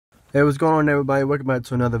Hey, what's going on, everybody? Welcome back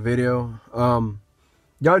to another video.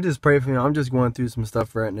 Y'all just pray for me. I'm just going through some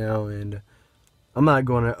stuff right now, and I'm not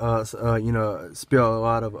going to spill a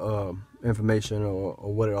lot of information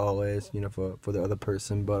or what it all is, for the other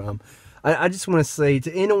person. But I just want to say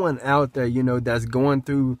to anyone out there, that's going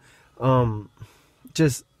through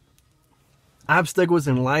just obstacles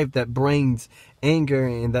in life that brings anger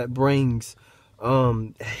and that brings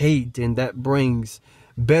hate and that brings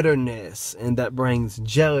bitterness and that brings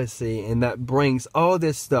jealousy and that brings all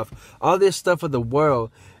this stuff of the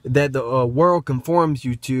world that the world conforms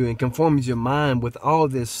you to and conforms your mind with all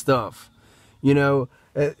this stuff.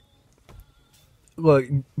 Look,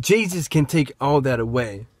 Jesus can take all that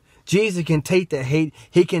away. Jesus can take the hate.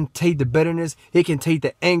 He can take the bitterness. He can take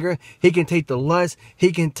the anger. He can take the lust.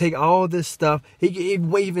 He can take all this stuff. He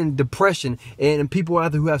can even depression and people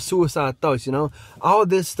out there who have suicide thoughts, all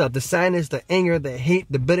this stuff, the sadness, the anger, the hate,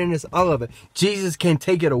 the bitterness, all of it. Jesus can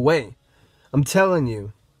take it away. I'm telling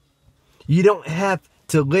you, you don't have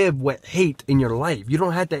to live with hate in your life. You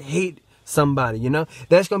don't have to hate somebody,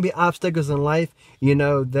 There's going to be obstacles in life,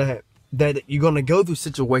 that you're going to go through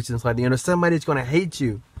situations like that. Somebody's going to hate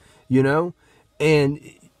you. And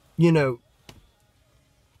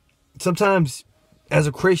sometimes as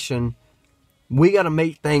a Christian, we got to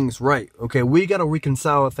make things right. Okay. We got to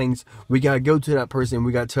reconcile things. We got to go to that person.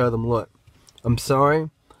 We got to tell them, look, I'm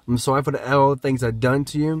sorry for all the things I've done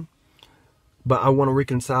to you, but I want to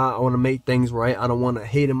reconcile. I want to make things right. I don't want to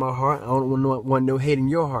hate in my heart. I don't want no hate in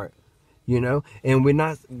your heart. And we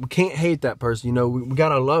can't hate that person. We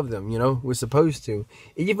gotta love them. We're supposed to.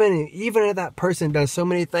 Even if that person does so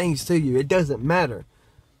many things to you, it doesn't matter.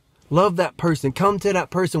 Love that person. Come to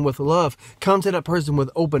that person with love. Come to that person with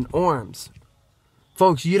open arms.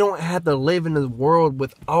 Folks, you don't have to live in this world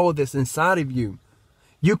with all this inside of you.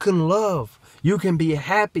 You can love. You can be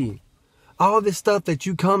happy. All this stuff that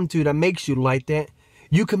you come to that makes you like that,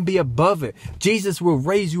 you can be above it. Jesus will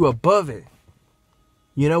raise you above it.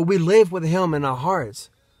 We live with him in our hearts.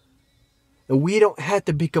 And we don't have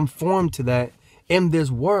to be conformed to that in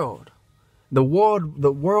this world.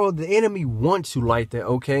 The enemy wants you like that,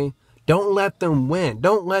 okay? Don't let them win.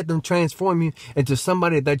 Don't let them transform you into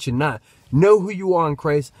somebody that you're not. Know who you are in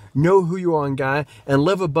Christ. Know who you are in God. And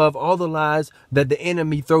live above all the lies that the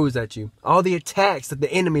enemy throws at you. All the attacks that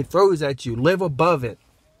the enemy throws at you. Live above it.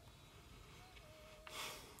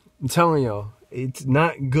 I'm telling y'all, it's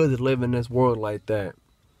not good to live in this world like that.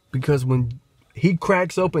 Because when he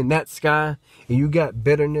cracks open that sky and you got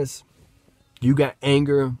bitterness, you got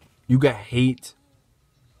anger, you got hate,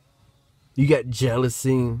 you got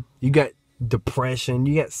jealousy, you got depression,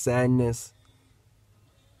 you got sadness.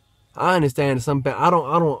 I understand some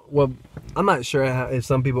people, I'm not sure if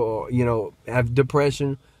some people, have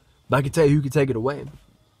depression, but I can tell you who can take it away.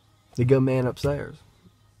 The good man upstairs.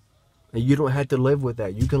 And you don't have to live with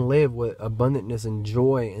that. You can live with abundantness and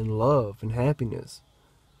joy and love and happiness.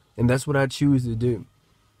 And that's what I choose to do.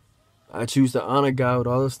 I choose to honor God with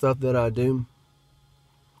all the stuff that I do.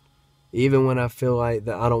 Even when I feel like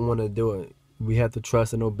that I don't want to do it. We have to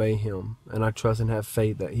trust and obey him. And I trust and have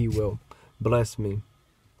faith that he will bless me.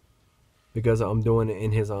 Because I'm doing it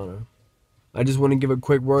in his honor. I just want to give a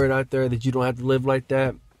quick word out there that you don't have to live like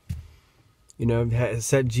that.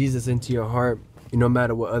 Accept Jesus into your heart. No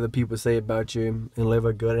matter what other people say about you. And live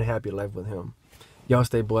a good and happy life with him. Y'all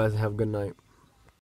stay blessed and have a good night.